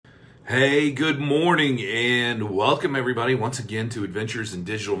Hey, good morning and welcome everybody once again to Adventures in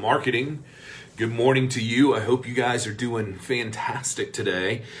Digital Marketing. Good morning to you. I hope you guys are doing fantastic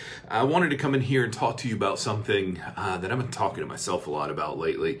today. I wanted to come in here and talk to you about something that I've been talking to myself a lot about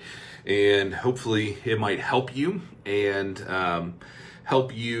lately, and hopefully it might help you and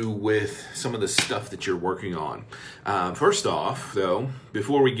help you with some of the stuff that you're working on. First off, though,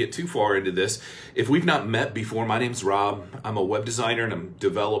 before we get too far into this, if we've not met before, my name's Rob. I'm a web designer and I'm a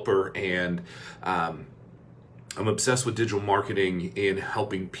developer, and I'm obsessed with digital marketing and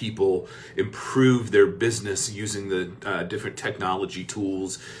helping people improve their business using the different technology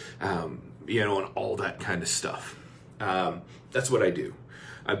tools, and all that kind of stuff. That's what I do.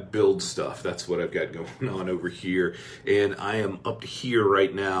 I build stuff. That's what I've got going on over here. And I am up here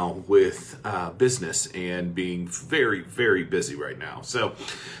right now with business and being very, very busy right now. So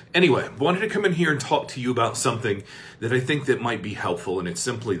anyway, wanted to come in here and talk to you about something that I think that might be helpful. And it's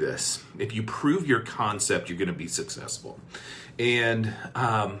simply this: if you prove your concept, you're going to be successful. And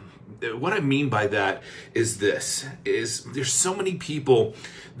what I mean by that is there's so many people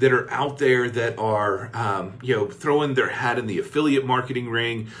that are out there that are, throwing their hat in the affiliate marketing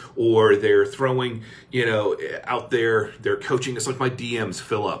ring, or they're throwing, out there, they're coaching. It's like my DMs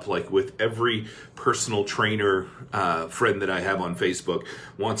fill up, like with every personal trainer friend that I have on Facebook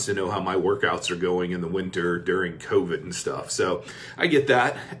wants to know how my workouts are going in the winter during COVID and stuff. So I get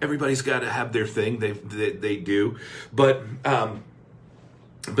that. Everybody's got to have their thing. They do. But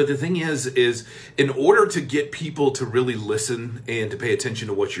the thing is in order to get people to really listen and to pay attention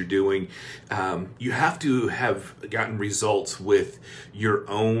to what you're doing, you have to have gotten results with your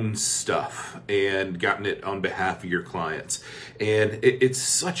own stuff and gotten it on behalf of your clients. And it's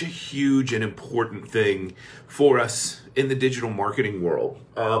such a huge and important thing for us in the digital marketing world.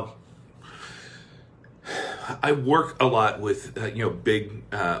 I work a lot with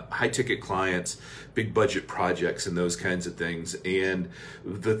big high ticket clients, big budget projects, and those kinds of things. And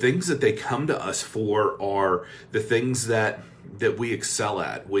the things that they come to us for are the things that we excel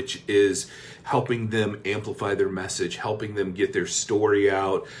at, which is helping them amplify their message, helping them get their story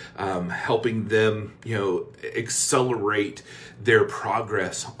out, helping them accelerate their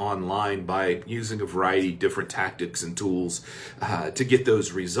progress online by using a variety of different tactics and tools to get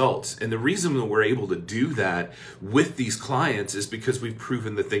those results. And the reason that we're able to do that with these clients is because we've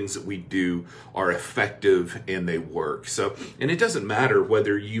proven the things that we do are effective and they work. So, and it doesn't matter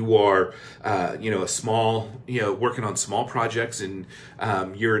whether you are a small, working on small projects and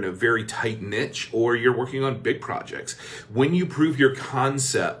you're in a very tight niche, or you're working on big projects. When you prove your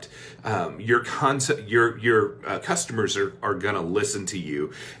concept, your customers are going to listen to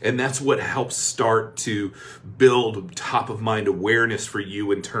you, and that's what helps start to build top of mind awareness for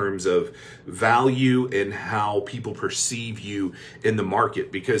you in terms of value and how people perceive you in the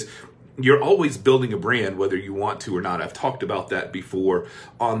market, because you're always building a brand whether you want to or not. I've talked about that before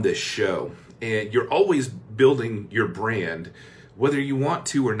on this show, and you're always building your brand whether you want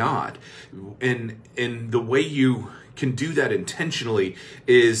to or not. And the way you can do that intentionally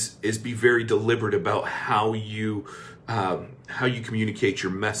is be very deliberate about how you communicate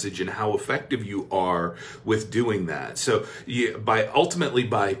your message and how effective you are with doing that. So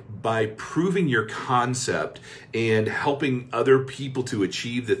by proving your concept and helping other people to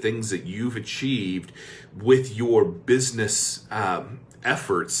achieve the things that you've achieved with your business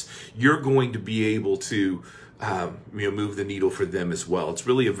efforts, you're going to be able to move the needle for them as well. It's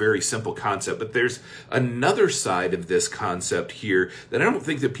really a very simple concept, but there's another side of this concept here that I don't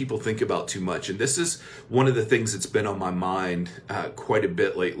think that people think about too much. And this is one of the things that's been on my mind quite a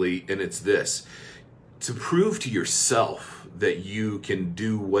bit lately. And it's this: to prove to yourself that you can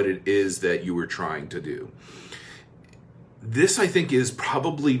do what it is that you were trying to do. This, I think, is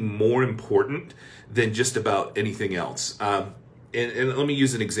probably more important than just about anything else. And let me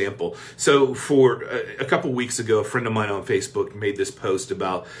use an example. So for a couple weeks ago, a friend of mine on Facebook made this post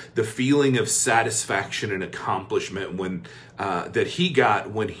about the feeling of satisfaction and accomplishment that he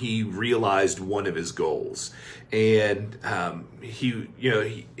got when he realized one of his goals. And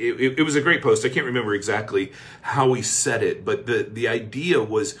it was a great post. I can't remember exactly how he said it, but the idea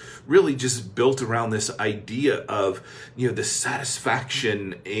was really just built around this idea of the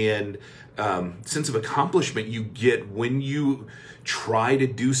satisfaction and sense of accomplishment you get when you try to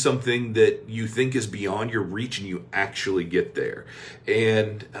do something that you think is beyond your reach and you actually get there.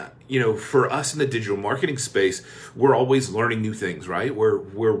 And for us in the digital marketing space, we're always learning new things, right?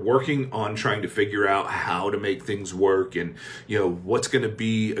 We're working on trying to figure out how to make things work, and what's going to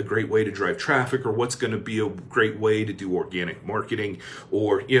be a great way to drive traffic, or what's going to be a great way to do organic marketing,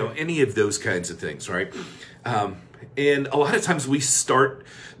 or any of those kinds of things, right? And a lot of times we start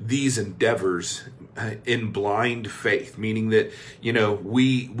these endeavors in blind faith, meaning that,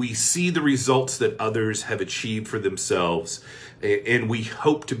 we see the results that others have achieved for themselves, and we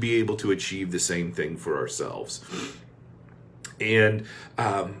hope to be able to achieve the same thing for ourselves. And,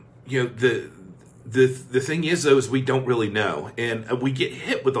 the thing is, though, is we don't really know. And we get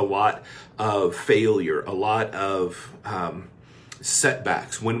hit with a lot of failure, a lot of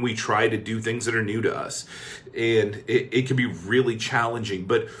setbacks when we try to do things that are new to us. And it can be really challenging.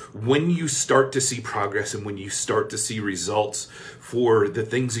 But when you start to see progress and when you start to see results for the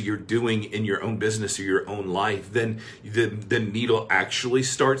things that you're doing in your own business or your own life, then the needle actually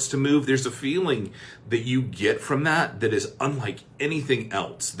starts to move. There's a feeling that you get from that is unlike anything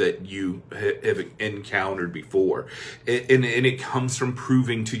else that you have encountered before. And it comes from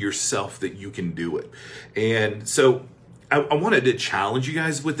proving to yourself that you can do it. And so I wanted to challenge you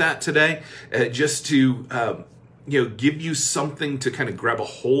guys with that today, just to give you something to kind of grab a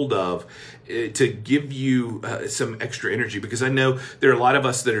hold of, to give you some extra energy, because I know there are a lot of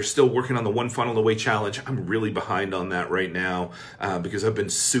us that are still working on the One Funnel Away Challenge. I'm really behind on that right now because I've been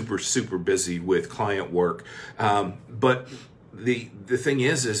super, super busy with client work. But the thing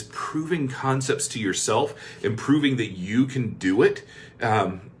is proving concepts to yourself and proving that you can do it.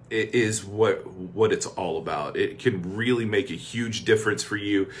 It is what it's all about. It can really make a huge difference for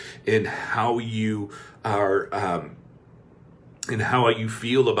you in how you are, and how you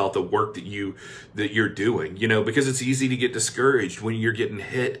feel about the work that you're doing. Because it's easy to get discouraged when you're getting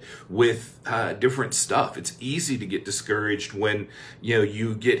hit with different stuff. It's easy to get discouraged when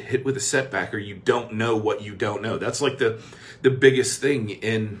you get hit with a setback or you don't know what you don't know. That's like the biggest thing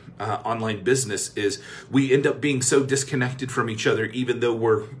in online business is we end up being so disconnected from each other, even though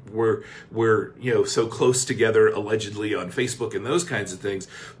we're so close together allegedly on Facebook and those kinds of things.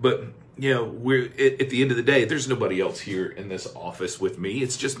 But we're at the end of the day, there's nobody else here in this office with me.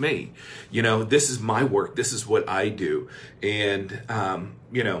 It's just me. This is my work. This is what I do. And,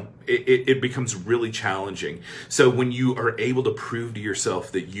 it becomes really challenging. So when you are able to prove to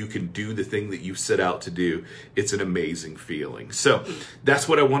yourself that you can do the thing that you set out to do, it's an amazing feeling. So that's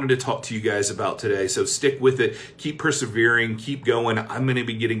what I wanted to talk to you guys about today. So stick with it, keep persevering, keep going. I'm going to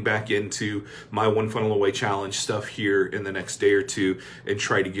be getting back into my One Funnel Away Challenge stuff here in the next day or two and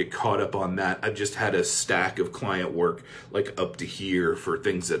try to get caught up on that. I've just had a stack of client work like up to here for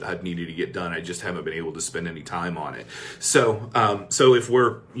things that I've needed to get done. I just haven't been able to spend any time on it. So if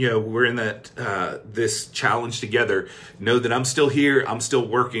we're in that this challenge together, know that I'm still here. I'm still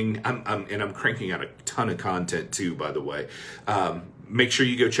working. I'm cranking out a ton of content too, by the way. Make sure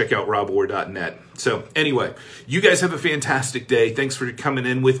you go check out robwar.net. So anyway, you guys have a fantastic day. Thanks for coming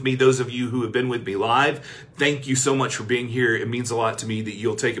in with me. Those of you who have been with me live, thank you so much for being here. It means a lot to me that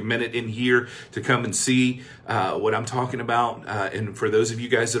you'll take a minute in here to come and see what I'm talking about. And for those of you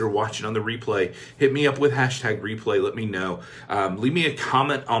guys that are watching on the replay, hit me up with #replay. Let me know. Leave me a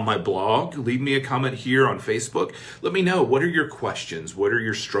comment on my blog. Leave me a comment here on Facebook. Let me know, what are your questions? What are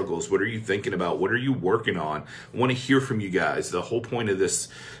your struggles? What are you thinking about? What are you working on? I want to hear from you guys. The whole point of this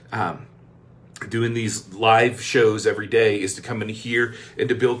doing these live shows every day is to come in here and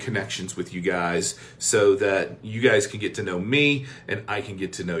to build connections with you guys so that you guys can get to know me and I can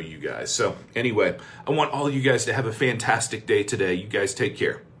get to know you guys. So anyway, I want all you guys to have a fantastic day today. You guys take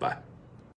care. Bye.